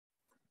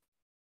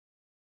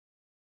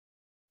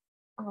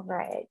All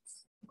right,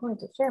 I'm going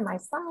to share my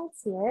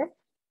slides here.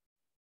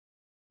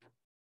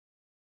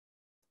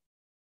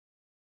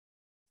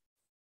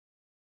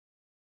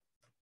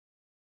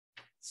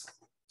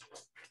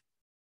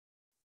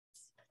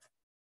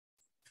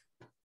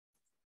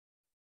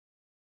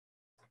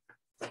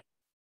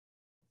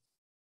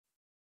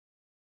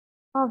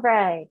 All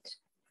right.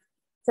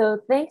 So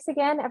thanks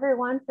again,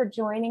 everyone, for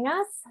joining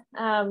us.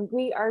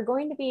 We are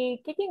going to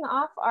be kicking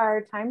off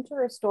our Time to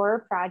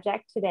Restore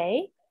project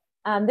today.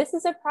 This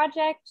is a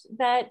project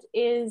that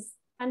is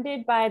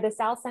funded by the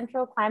South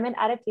Central Climate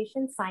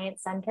Adaptation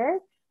Science Center.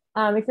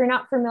 If you're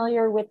not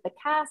familiar with the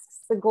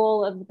CASCs, the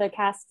goal of the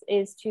CASCs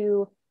is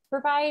to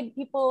provide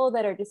people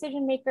that are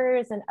decision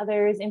makers and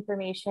others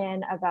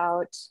information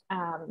about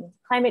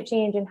climate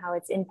change and how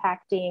it's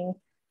impacting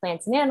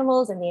plants and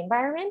animals and the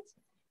environment.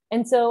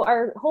 And so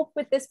our hope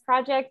with this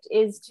project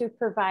is to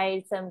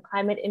provide some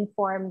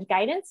climate-informed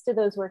guidance to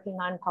those working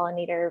on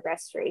pollinator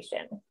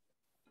restoration.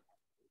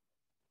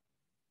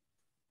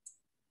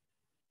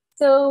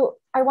 So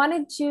I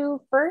wanted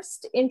to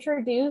first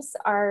introduce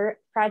our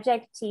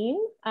project team.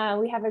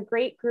 We have a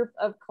great group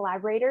of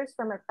collaborators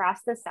from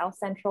across the South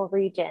Central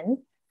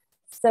region.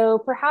 So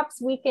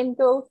perhaps we can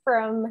go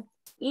from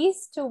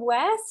east to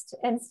west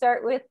and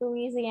start with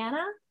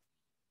Louisiana.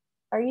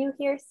 Are you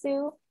here,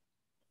 Sue?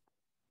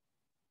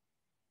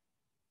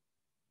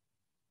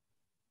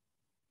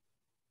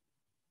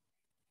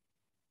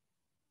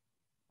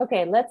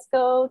 Okay, let's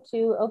go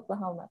to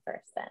Oklahoma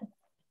first then.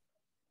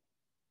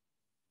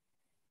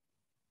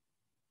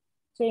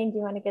 Jane, do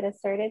you want to get us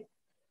started?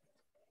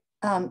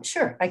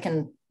 Sure, I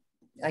can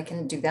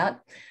do that.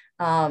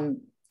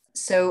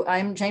 So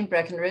I'm Jane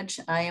Breckenridge.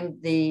 I am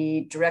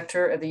the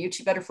director of the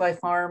Uchee Butterfly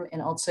Farm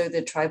and also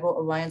the Tribal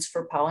Alliance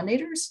for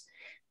Pollinators.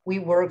 We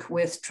work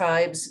with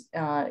tribes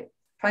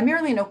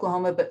primarily in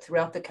Oklahoma, but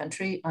throughout the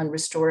country on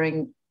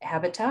restoring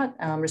habitat,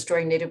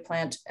 restoring native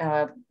plant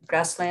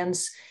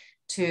grasslands,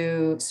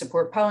 to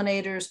support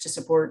pollinators, to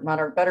support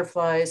monarch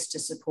butterflies, to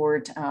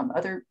support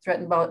other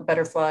threatened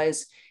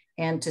butterflies,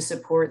 and to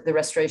support the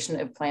restoration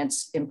of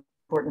plants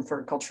important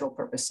for cultural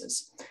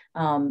purposes.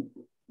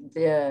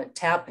 The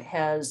TAP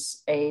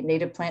has a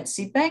native plant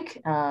seed bank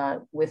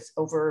with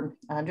over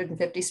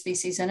 150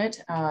 species in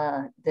it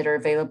that are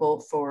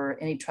available for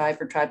any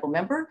tribe or tribal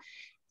member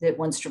that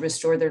wants to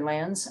restore their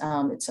lands.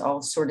 It's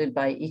all sorted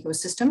by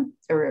ecosystem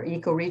or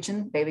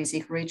ecoregion, Bailey's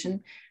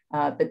ecoregion.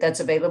 But that's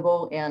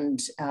available,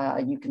 and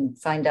you can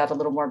find out a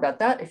little more about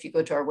that if you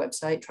go to our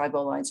website,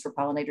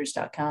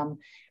 tribalallianceforpollinators.com.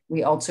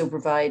 We also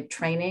provide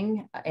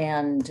training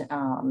and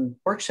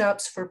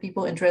workshops for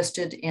people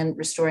interested in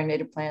restoring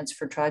native plants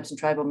for tribes and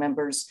tribal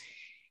members,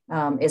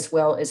 as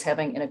well as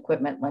having an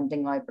equipment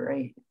lending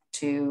library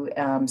to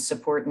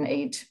support and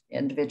aid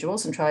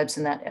individuals and tribes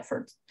in that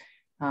effort.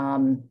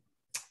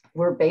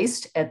 We're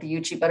based at the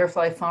Uchee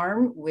Butterfly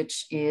Farm,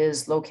 which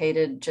is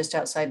located just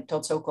outside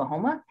Tulsa,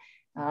 Oklahoma.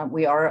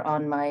 We are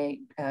on my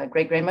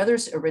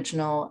great-grandmother's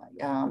original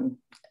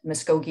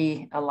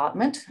Muskogee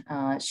allotment.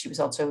 She was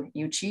also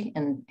Uchee,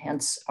 and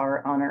hence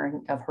our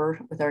honoring of her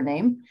with our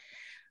name.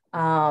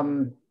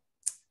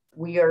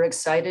 We are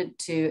excited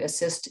to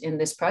assist in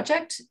this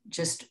project,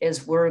 just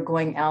as we're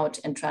going out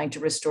and trying to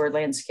restore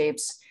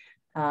landscapes.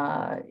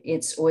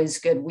 It's always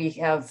good. We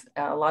have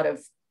a lot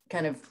of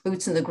kind of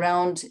boots in the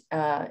ground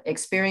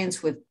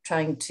experience with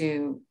trying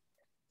to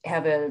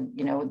have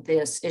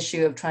this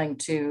issue of trying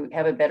to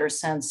have a better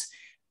sense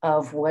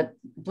of what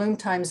bloom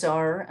times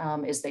are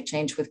as they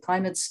change with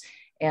climates,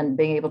 and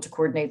being able to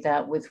coordinate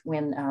that with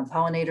when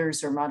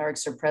pollinators or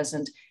monarchs are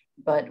present.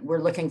 But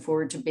we're looking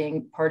forward to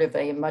being part of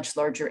a much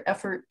larger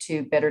effort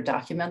to better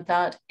document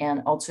that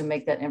and also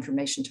make that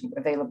information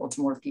available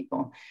to more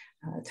people.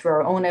 Through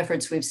our own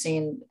efforts, we've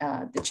seen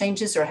the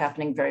changes are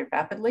happening very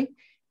rapidly,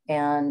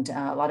 and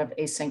a lot of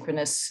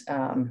asynchronous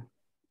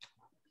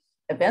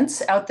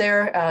events out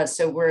there.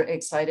 So we're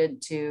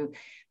excited to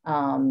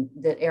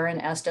that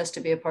Erin asked us to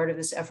be a part of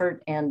this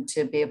effort and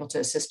to be able to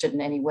assist it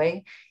in any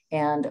way,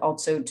 and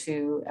also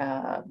to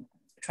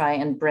try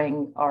and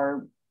bring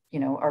our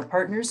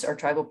partners, our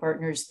tribal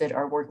partners that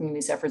are working in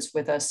these efforts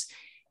with us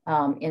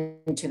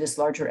into this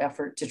larger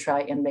effort to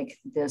try and make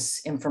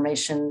this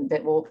information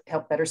that will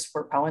help better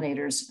support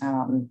pollinators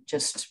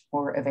just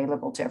more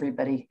available to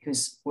everybody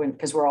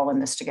because we're all in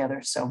this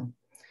together. So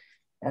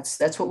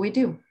that's what we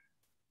do.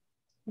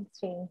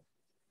 Thanks, Jane.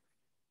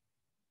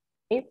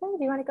 April,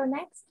 do you want to go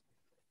next?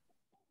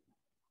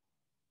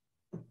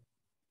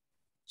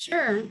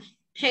 Sure.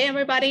 Hey,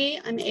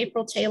 everybody. I'm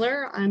April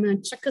Taylor. I'm a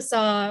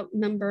Chickasaw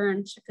member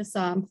and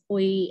Chickasaw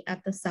employee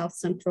at the South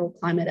Central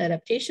Climate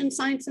Adaptation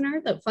Science Center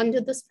that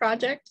funded this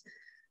project.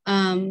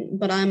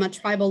 But I'm a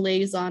tribal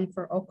liaison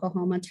for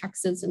Oklahoma,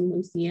 Texas, and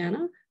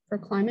Louisiana for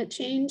climate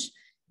change.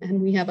 And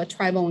we have a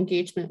tribal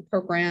engagement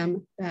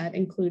program that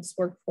includes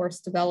workforce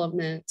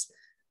development,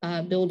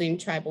 building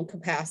tribal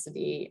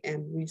capacity,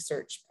 and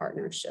research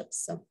partnerships.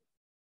 So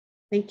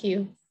thank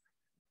you.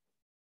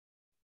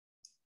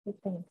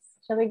 Thanks.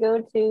 Shall we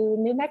go to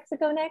New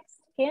Mexico next,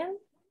 Kim?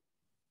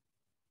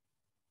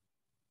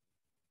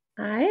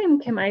 Hi, I'm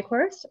Kim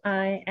Eichhorst.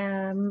 I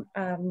am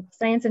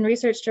Science and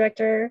Research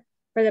Director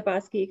for the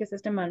Bosque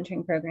Ecosystem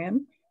Monitoring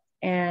Program.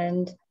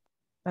 And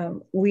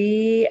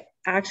we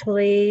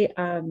actually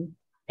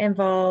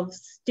involve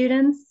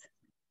students,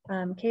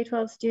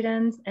 K-12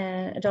 students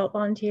and adult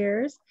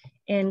volunteers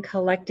in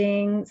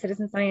collecting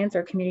citizen science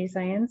or community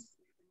science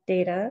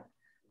data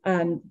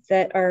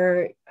that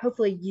are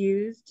hopefully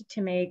used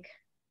to make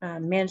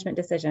management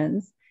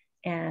decisions,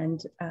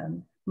 and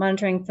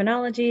monitoring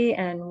phenology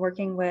and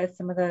working with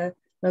some of the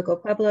local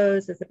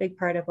pueblos is a big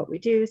part of what we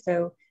do.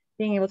 So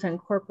being able to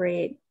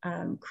incorporate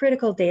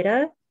critical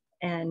data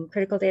and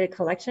critical data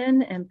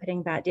collection and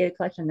putting that data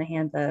collection in the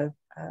hands of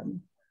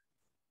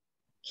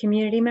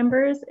community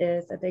members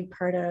is a big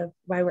part of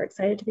why we're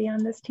excited to be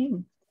on this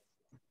team.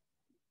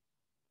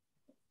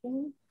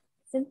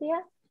 Cynthia?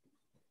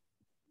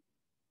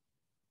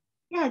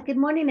 Yeah, good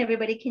morning,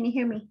 everybody. Can you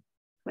hear me?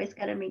 Always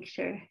got to make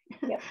sure.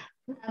 Yep.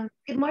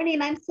 Good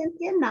morning, I'm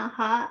Cynthia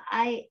Naha.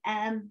 I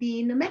am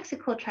the New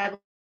Mexico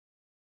Tribal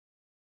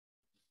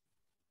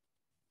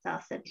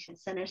South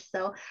Center.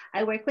 So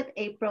I work with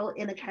April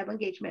in the tribal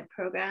engagement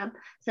program.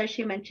 So as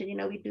she mentioned, you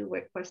know, we do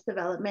workforce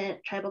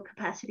development, tribal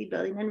capacity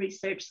building and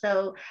research.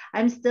 So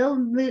I'm still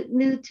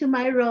new to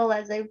my role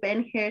as I've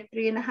been here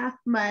 3.5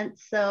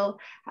 months. So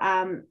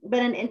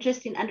been an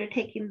interesting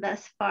undertaking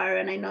thus far.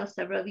 And I know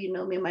several of you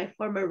know me in my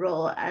former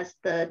role as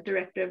the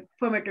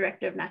former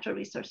director of natural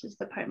resources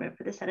department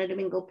for the Santo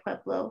Domingo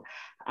Pueblo.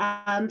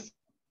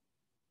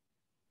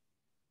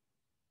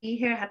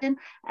 Here happen,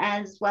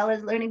 as well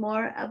as learning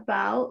more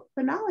about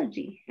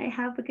phenology. I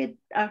have a good,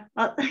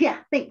 yeah,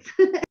 thanks.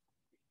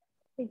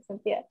 Thanks,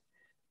 Cynthia.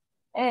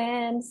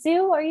 And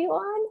Sue, are you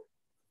on?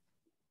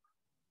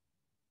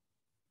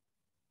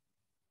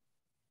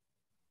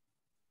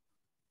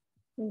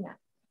 No.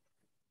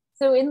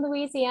 So in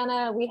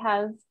Louisiana, we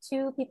have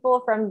 2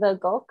 people from the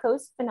Gulf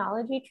Coast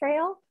Phenology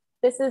Trail.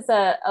 This is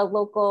a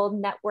local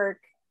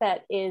network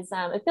that is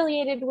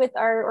affiliated with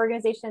our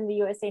organization, the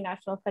USA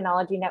National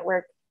Phenology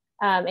Network.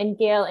 And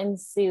Gail and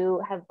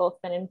Sue have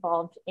both been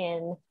involved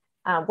in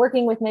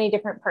working with many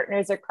different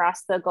partners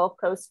across the Gulf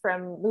Coast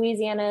from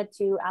Louisiana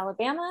to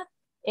Alabama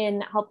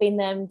in helping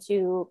them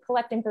to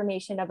collect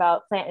information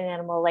about plant and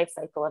animal life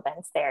cycle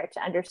events there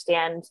to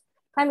understand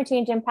climate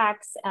change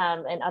impacts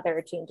and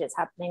other changes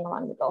happening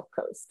along the Gulf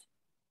Coast.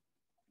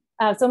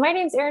 So my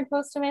name is Erin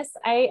Postumus.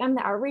 I am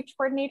the outreach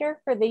coordinator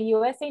for the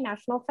USA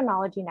National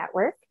Phenology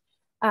Network.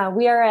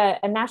 We are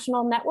a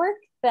national network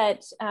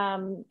that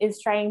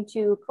is trying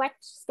to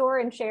collect, store,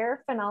 and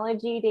share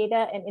phenology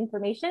data and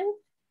information.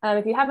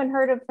 If you haven't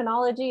heard of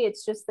phenology,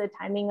 it's just the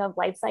timing of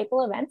life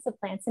cycle events of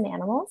plants and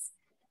animals.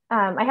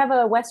 I have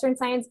a Western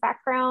science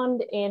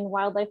background in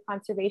wildlife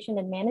conservation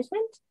and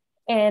management,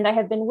 and I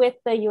have been with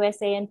the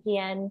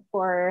USA-NPN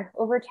for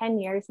over 10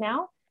 years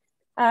now.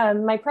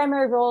 My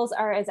primary roles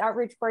are as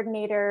outreach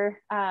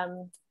coordinator.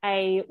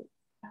 I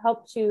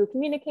help to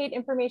communicate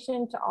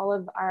information to all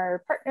of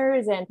our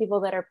partners and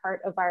people that are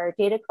part of our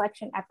data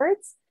collection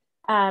efforts.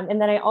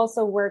 And then I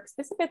also work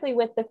specifically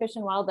with the Fish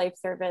and Wildlife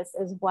Service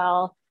as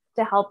well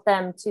to help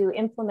them to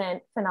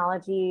implement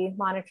phenology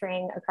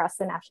monitoring across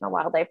the National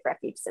Wildlife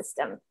Refuge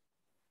System.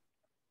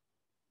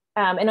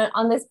 And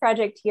on this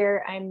project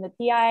here, I'm the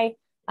PI,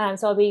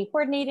 so I'll be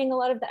coordinating a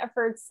lot of the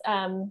efforts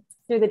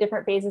through the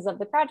different phases of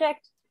the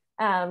project,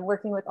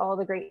 working with all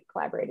the great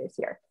collaborators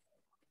here.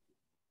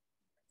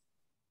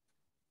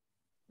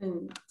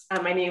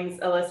 My name is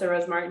Alyssa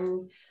Rose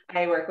Martin.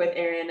 I work with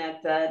Erin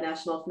at the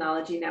National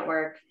Phenology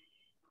Network.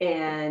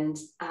 And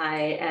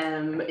I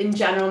am, in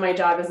general, my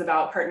job is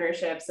about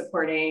partnerships,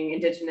 supporting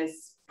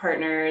Indigenous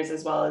partners,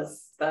 as well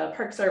as the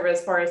Park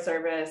Service, Forest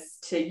Service,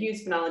 to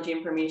use phenology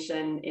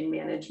information in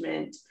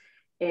management,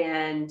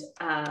 and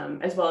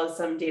as well as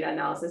some data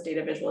analysis,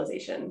 data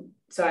visualization.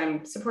 So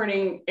I'm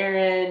supporting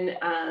Erin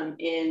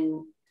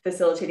in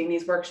facilitating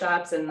these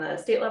workshops and the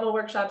state level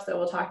workshops that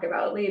we'll talk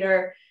about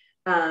later.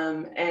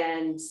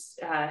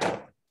 Yeah,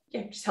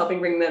 just helping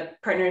bring the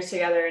partners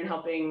together and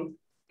helping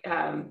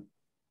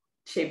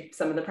shape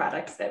some of the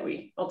products that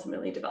we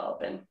ultimately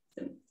develop. And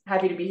I'm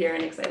happy to be here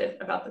and excited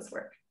about this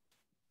work.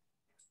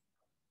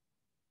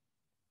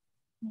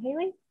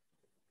 Haley?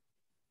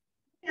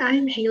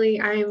 I'm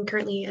Haley. I'm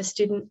currently a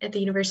student at the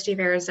University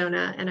of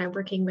Arizona, and I'm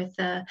working with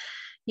the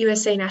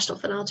USA National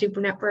Phenology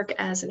Network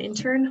as an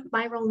intern.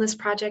 My role in this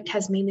project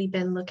has mainly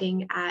been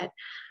looking at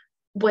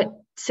what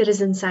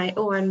citizen science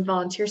and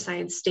volunteer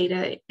science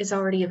data is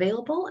already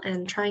available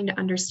and trying to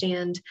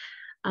understand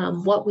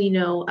what we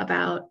know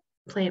about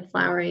plant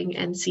flowering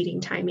and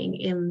seeding timing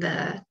in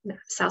the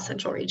South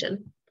Central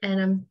region.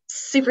 And I'm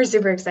super,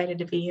 super excited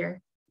to be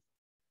here.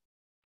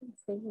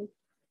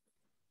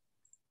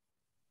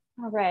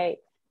 All right.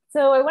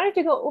 So I wanted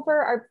to go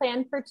over our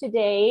plan for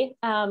today.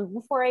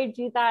 Before I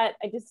do that,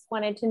 I just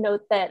wanted to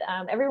note that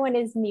everyone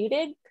is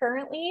muted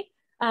currently.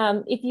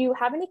 If you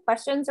have any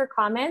questions or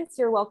comments,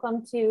 you're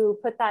welcome to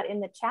put that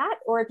in the chat,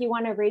 or if you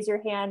want to raise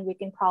your hand, we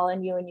can call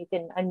on you and you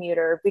can unmute,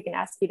 or we can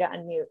ask you to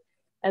unmute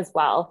as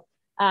well.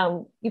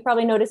 You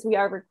probably noticed we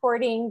are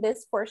recording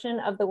this portion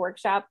of the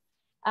workshop.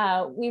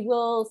 We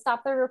will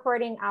stop the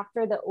recording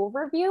after the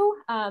overview,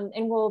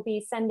 and we'll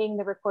be sending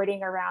the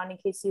recording around in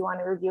case you want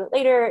to review it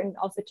later, and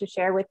also to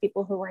share with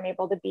people who weren't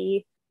able to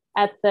be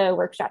at the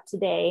workshop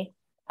today.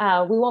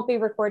 We won't be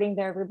recording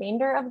the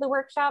remainder of the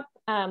workshop,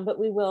 but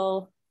we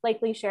will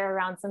likely share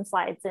around some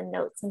slides and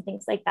notes and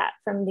things like that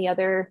from the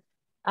other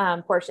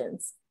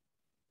portions.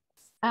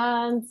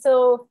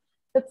 So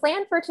the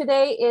plan for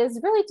today is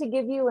really to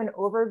give you an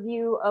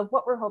overview of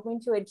what we're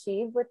hoping to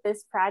achieve with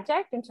this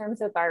project in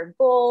terms of our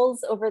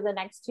goals over the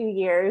next 2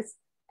 years,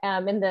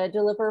 and the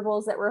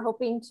deliverables that we're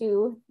hoping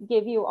to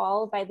give you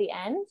all by the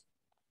end.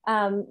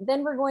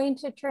 Then we're going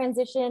to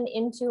transition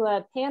into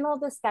a panel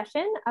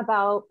discussion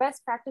about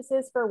best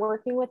practices for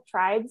working with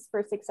tribes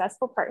for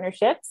successful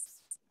partnerships.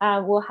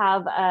 We'll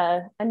have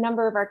a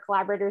number of our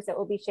collaborators that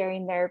will be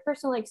sharing their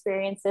personal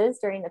experiences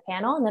during the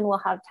panel, and then we'll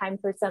have time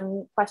for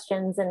some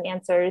questions and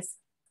answers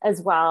as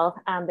well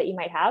that you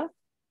might have.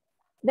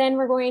 Then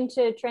we're going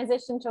to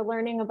transition to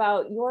learning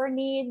about your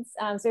needs.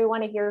 So we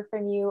want to hear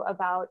from you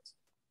about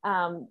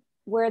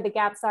where the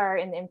gaps are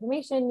in the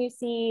information you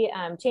see,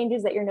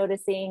 changes that you're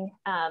noticing,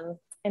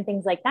 and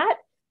things like that.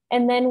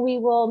 And then we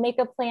will make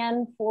a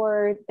plan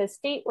for the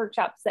state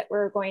workshops that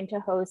we're going to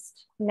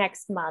host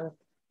next month.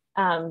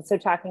 So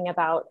talking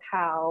about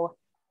how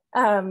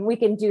we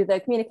can do the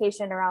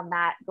communication around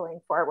that going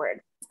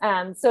forward.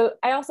 So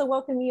I also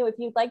welcome you, if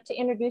you'd like to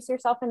introduce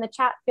yourself in the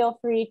chat, feel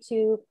free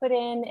to put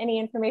in any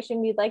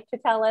information you'd like to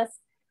tell us,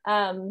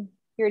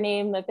 your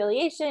name,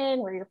 affiliation,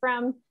 where you're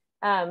from,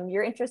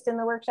 your interest in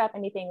the workshop,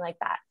 anything like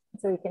that.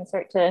 So we can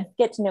start to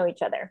get to know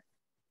each other.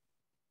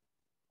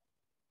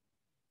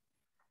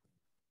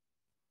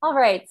 All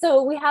right,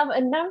 so we have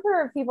a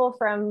number of people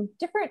from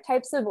different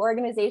types of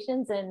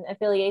organizations and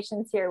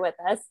affiliations here with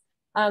us.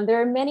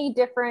 There are many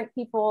different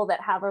people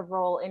that have a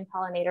role in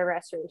pollinator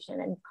restoration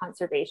and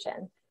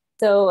conservation.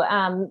 So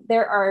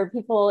there are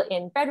people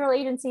in federal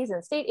agencies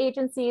and state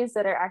agencies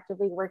that are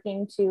actively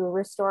working to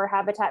restore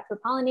habitat for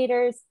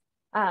pollinators.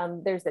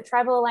 There's the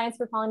Tribal Alliance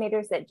for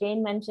Pollinators that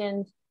Jane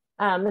mentioned.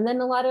 And then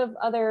a lot of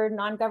other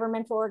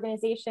non-governmental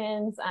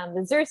organizations,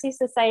 the Xerces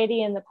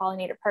Society and the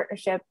Pollinator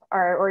Partnership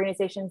are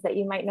organizations that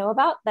you might know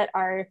about that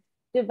are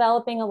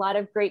developing a lot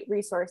of great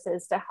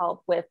resources to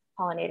help with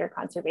pollinator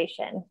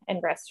conservation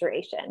and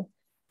restoration.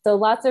 So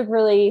lots of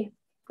really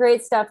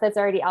great stuff that's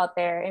already out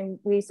there. And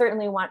we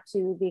certainly want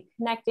to be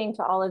connecting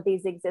to all of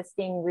these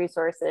existing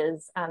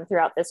resources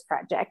throughout this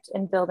project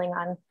and building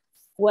on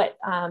what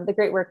the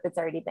great work that's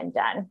already been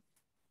done.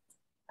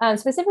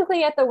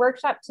 Specifically at the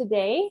workshop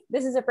today,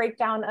 this is a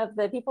breakdown of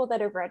the people that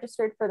have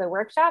registered for the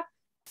workshop.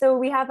 So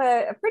we have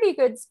a pretty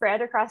good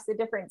spread across the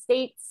different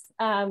states.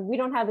 We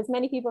don't have as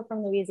many people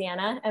from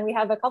Louisiana, and we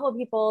have a couple of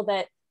people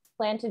that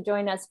plan to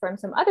join us from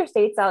some other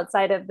states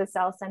outside of the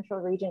South Central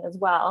region as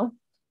well.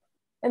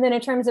 And then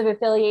in terms of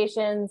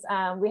affiliations,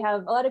 we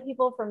have a lot of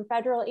people from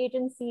federal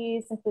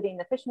agencies, including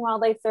the Fish and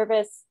Wildlife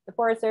Service, the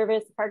Forest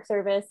Service, the Park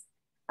Service,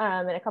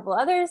 and a couple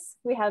others.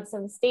 We have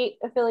some state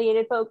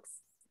affiliated folks,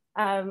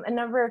 a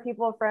number of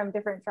people from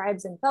different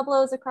tribes and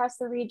pueblos across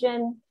the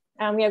region.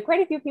 We have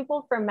quite a few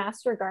people from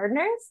Master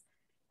Gardeners,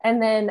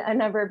 and then a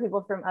number of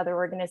people from other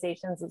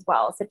organizations as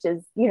well, such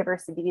as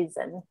universities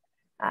and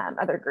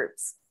other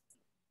groups.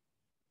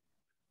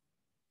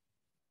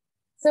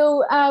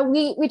 So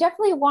we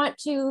definitely want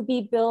to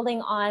be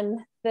building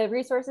on the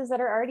resources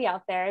that are already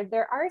out there.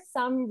 There are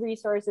some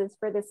resources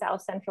for the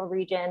South Central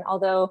region,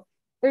 although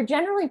they're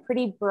generally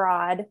pretty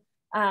broad.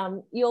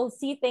 You'll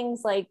see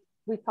things like,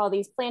 we call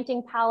these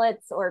planting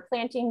palettes or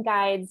planting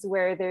guides,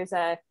 where there's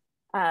a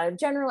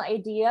general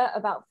idea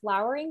about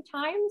flowering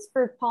times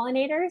for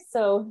pollinators.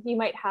 So you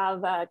might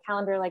have a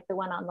calendar like the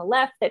one on the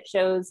left that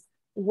shows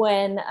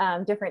when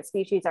different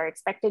species are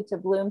expected to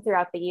bloom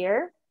throughout the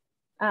year.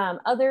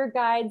 Other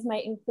guides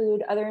might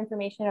include other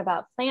information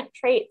about plant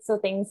traits. So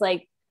things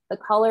like the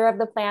color of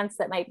the plants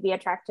that might be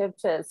attractive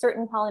to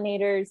certain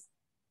pollinators,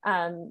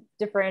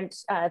 different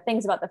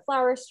things about the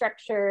flower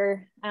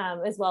structure,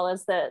 as well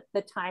as the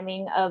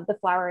timing of the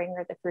flowering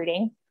or the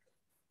fruiting.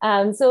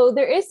 So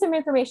there is some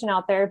information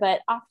out there,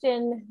 but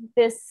often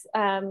these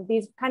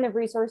kind of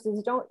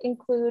resources don't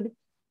include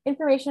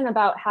information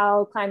about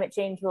how climate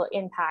change will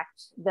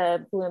impact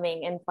the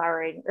blooming and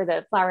flowering, or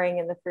the flowering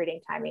and the fruiting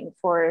timing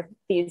for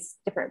these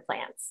different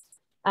plants.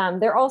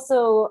 They're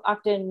also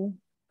often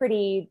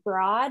pretty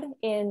broad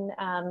in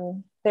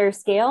their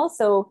scale.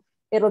 So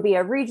it'll be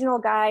a regional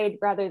guide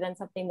rather than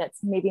something that's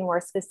maybe more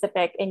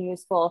specific and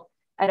useful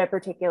at a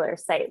particular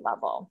site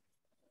level.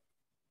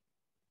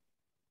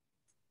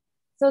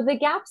 So the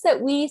gaps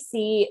that we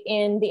see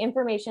in the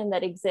information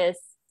that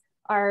exists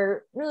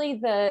are really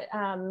the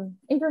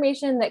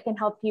information that can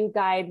help you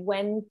guide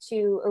when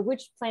to, or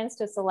which plants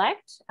to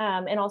select,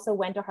 and also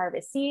when to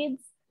harvest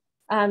seeds.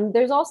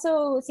 There's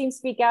also seems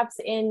to be gaps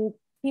in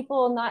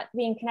people not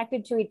being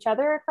connected to each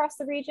other across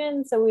the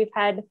region. So we've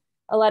had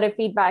a lot of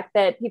feedback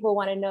that people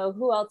want to know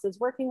who else is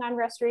working on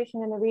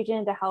restoration in the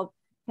region to help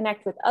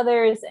connect with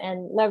others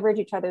and leverage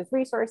each other's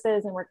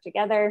resources and work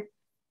together.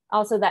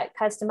 Also that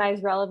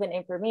customized relevant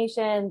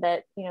information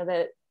that, you know,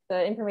 the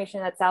the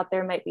information that's out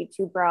there might be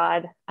too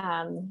broad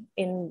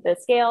in the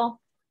scale.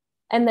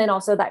 And then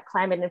also that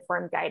climate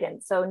informed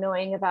guidance. So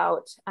knowing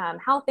about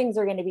how things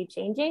are going to be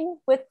changing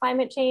with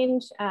climate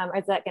change.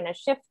 Is that going to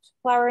shift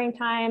flowering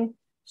time,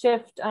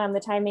 shift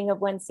the timing of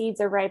when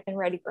seeds are ripe and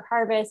ready for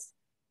harvest?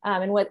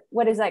 And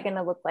what is that going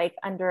to look like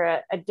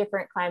under a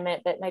different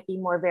climate that might be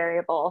more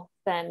variable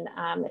than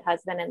it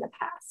has been in the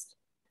past?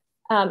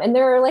 And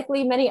there are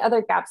likely many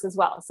other gaps as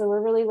well. So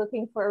we're really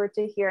looking forward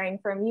to hearing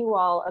from you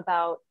all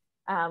about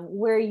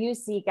where you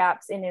see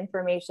gaps in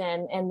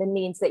information and the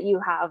needs that you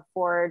have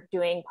for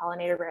doing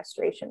pollinator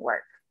restoration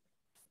work.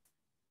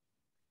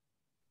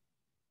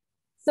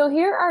 So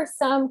here are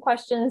some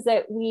questions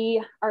that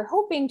we are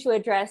hoping to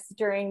address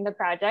during the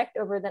project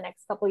over the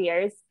next couple of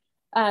years.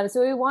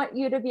 So we want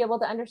you to be able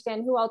to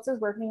understand who else is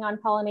working on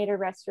pollinator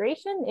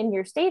restoration in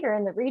your state or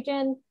in the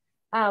region.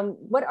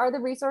 What are the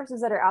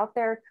resources that are out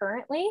there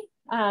currently,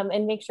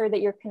 and make sure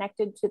that you're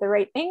connected to the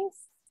right things.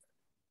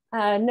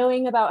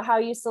 Knowing about how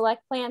you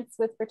select plants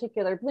with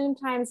particular bloom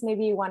times.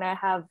 Maybe you want to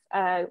have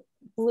a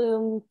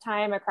bloom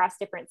time across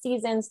different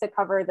seasons to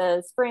cover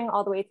the spring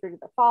all the way through to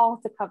the fall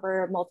to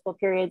cover multiple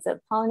periods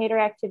of pollinator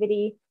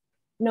activity.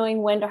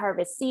 Knowing when to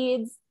harvest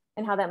seeds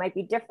and how that might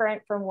be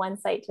different from one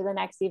site to the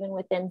next, even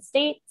within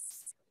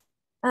states.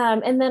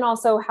 And then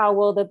also how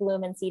will the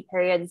bloom and seed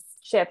periods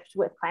shift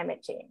with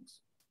climate change?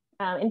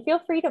 And feel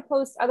free to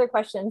post other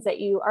questions that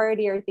you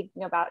already are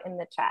thinking about in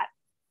the chat.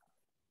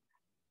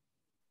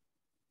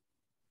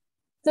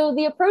 So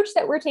the approach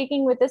that we're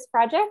taking with this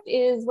project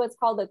is what's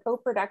called a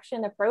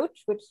co-production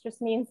approach, which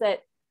just means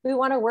that we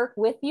want to work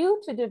with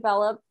you to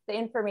develop the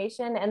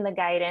information and the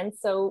guidance.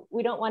 So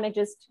we don't want to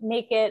just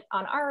make it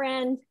on our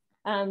end,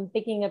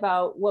 thinking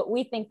about what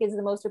we think is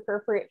the most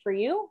appropriate for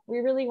you.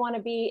 We really want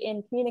to be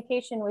in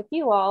communication with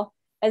you all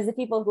as the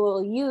people who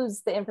will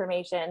use the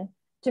information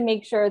to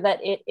make sure that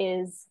it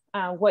is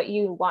what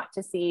you want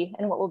to see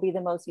and what will be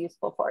the most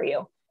useful for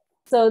you.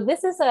 So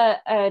this is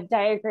a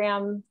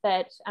diagram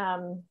that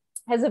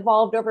has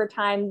evolved over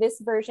time.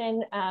 This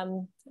version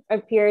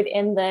appeared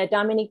in the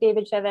Dominique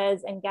David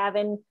Chavez and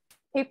Gavin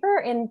paper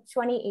in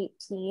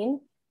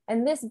 2018.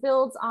 And this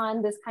builds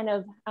on this kind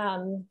of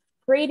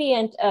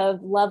gradient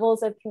of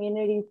levels of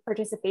community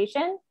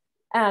participation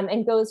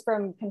and goes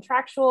from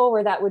contractual,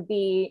 where that would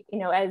be, you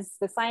know, as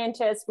the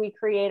scientists, we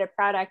create a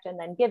product and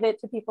then give it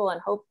to people and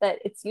hope that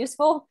it's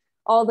useful,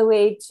 all the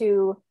way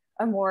to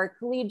a more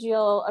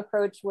collegial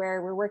approach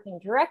where we're working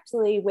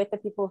directly with the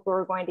people who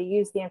are going to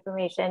use the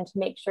information to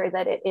make sure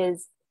that it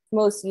is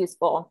most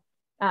useful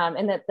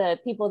and that the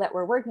people that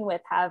we're working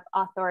with have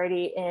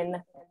authority in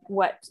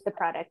what the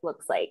product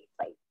looks like.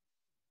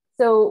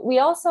 So we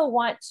also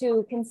want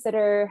to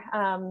consider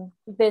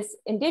this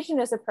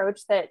indigenous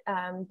approach that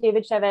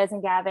David Chavez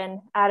and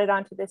Gavin added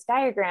onto this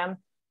diagram,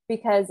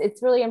 because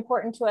it's really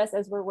important to us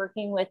as we're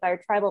working with our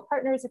tribal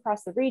partners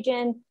across the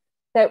region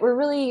that we're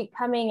really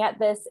coming at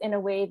this in a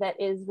way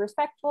that is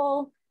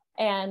respectful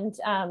and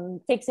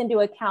takes into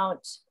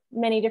account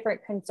many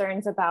different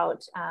concerns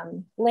about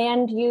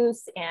land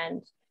use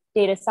and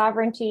data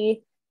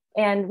sovereignty,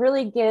 and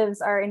really gives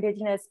our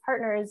Indigenous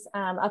partners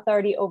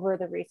authority over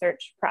the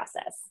research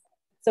process.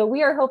 So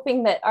we are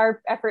hoping that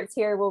our efforts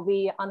here will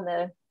be on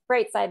the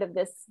bright side of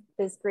this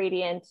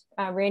gradient,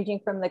 ranging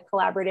from the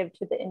collaborative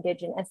to the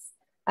Indigenous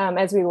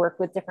as we work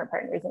with different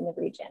partners in the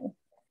region.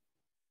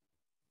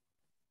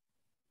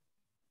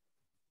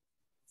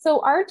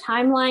 So our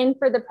timeline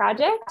for the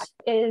project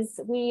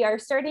is we are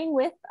starting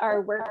with our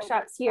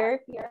workshops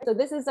here. So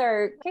this is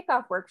our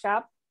kickoff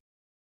workshop.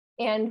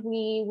 And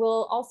we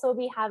will also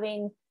be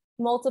having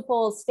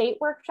multiple state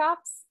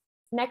workshops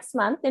next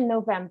month in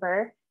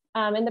November.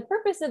 And the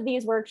purpose of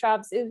these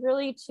workshops is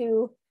really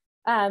to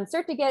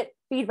start to get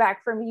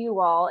feedback from you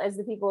all as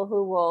the people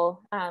who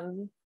will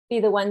be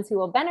the ones who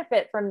will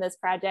benefit from this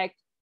project,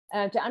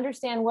 to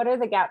understand what are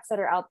the gaps that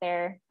are out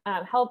there,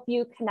 help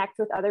you connect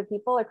with other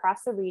people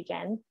across the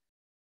region,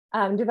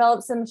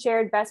 develop some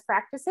shared best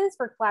practices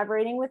for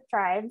collaborating with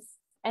tribes,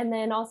 and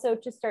then also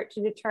to start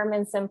to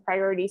determine some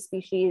priority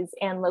species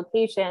and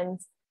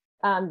locations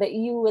that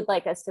you would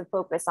like us to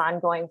focus on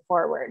going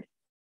forward.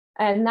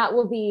 And that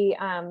will be,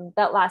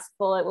 that last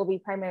bullet will be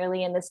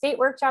primarily in the state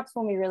workshops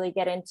when we really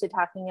get into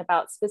talking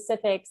about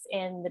specifics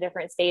in the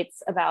different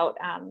states about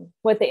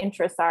what the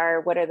interests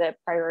are, what are the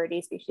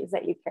priority species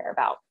that you care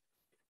about.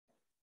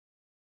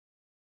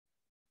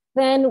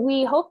 Then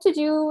we hope to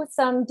do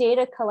some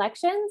data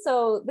collection.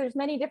 So there's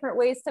many different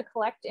ways to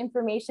collect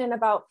information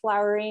about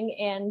flowering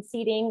and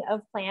seeding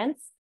of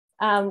plants.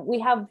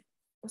 We have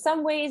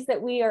some ways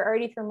that we are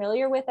already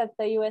familiar with at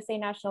the USA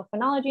National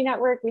Phenology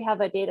Network. We have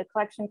a data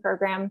collection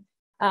program,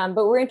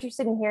 but we're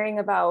interested in hearing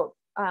about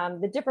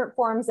the different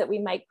forms that we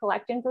might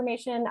collect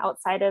information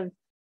outside of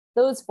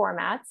those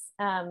formats.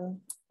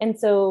 And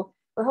so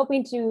we're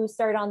hoping to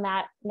start on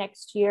that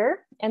next year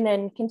and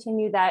then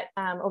continue that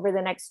over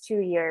the next 2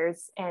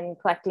 years and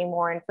collecting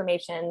more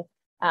information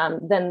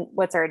than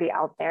what's already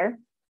out there.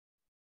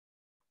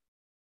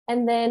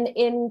 And then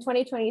in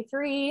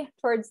 2023,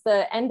 towards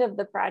the end of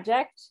the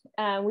project,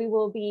 we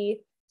will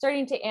be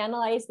starting to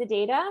analyze the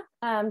data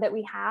that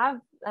we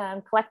have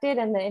collected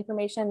and the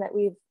information that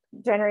we've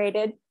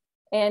generated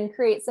and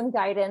create some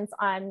guidance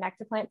on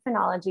nectar plant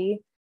phenology,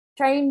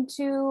 trying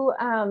to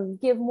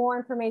give more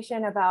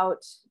information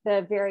about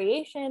the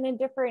variation in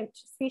different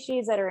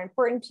species that are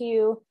important to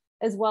you,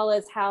 as well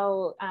as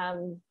how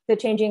the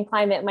changing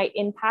climate might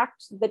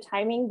impact the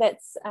timing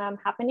that's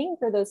happening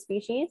for those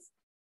species,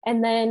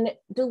 and then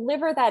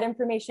deliver that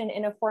information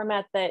in a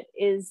format that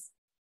is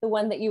the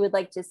one that you would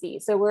like to see.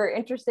 So we're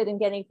interested in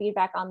getting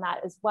feedback on that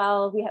as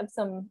well. We have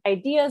some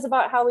ideas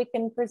about how we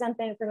can present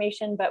the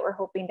information, but we're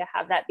hoping to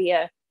have that be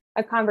a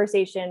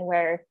conversation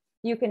where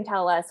you can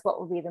tell us what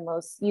will be the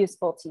most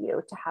useful to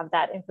you to have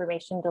that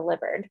information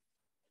delivered.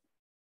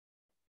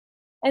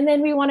 And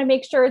then we want to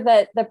make sure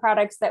that the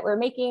products that we're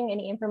making,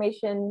 any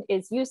information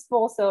is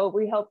useful. So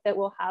we hope that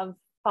we'll have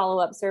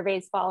follow-up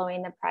surveys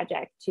following the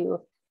project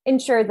to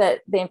ensure that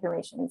the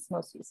information is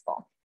most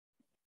useful.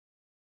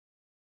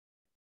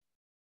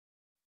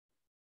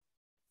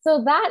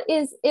 So that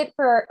is it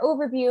for our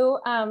overview.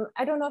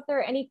 I don't know if there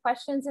are any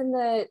questions in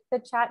the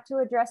chat to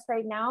address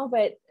right now,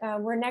 but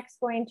we're next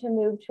going to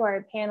move to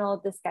our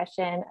panel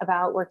discussion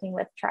about working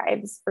with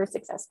tribes for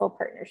successful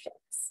partnerships.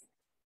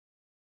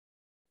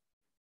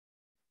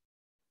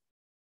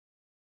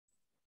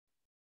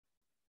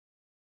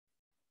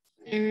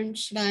 Erin,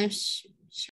 should I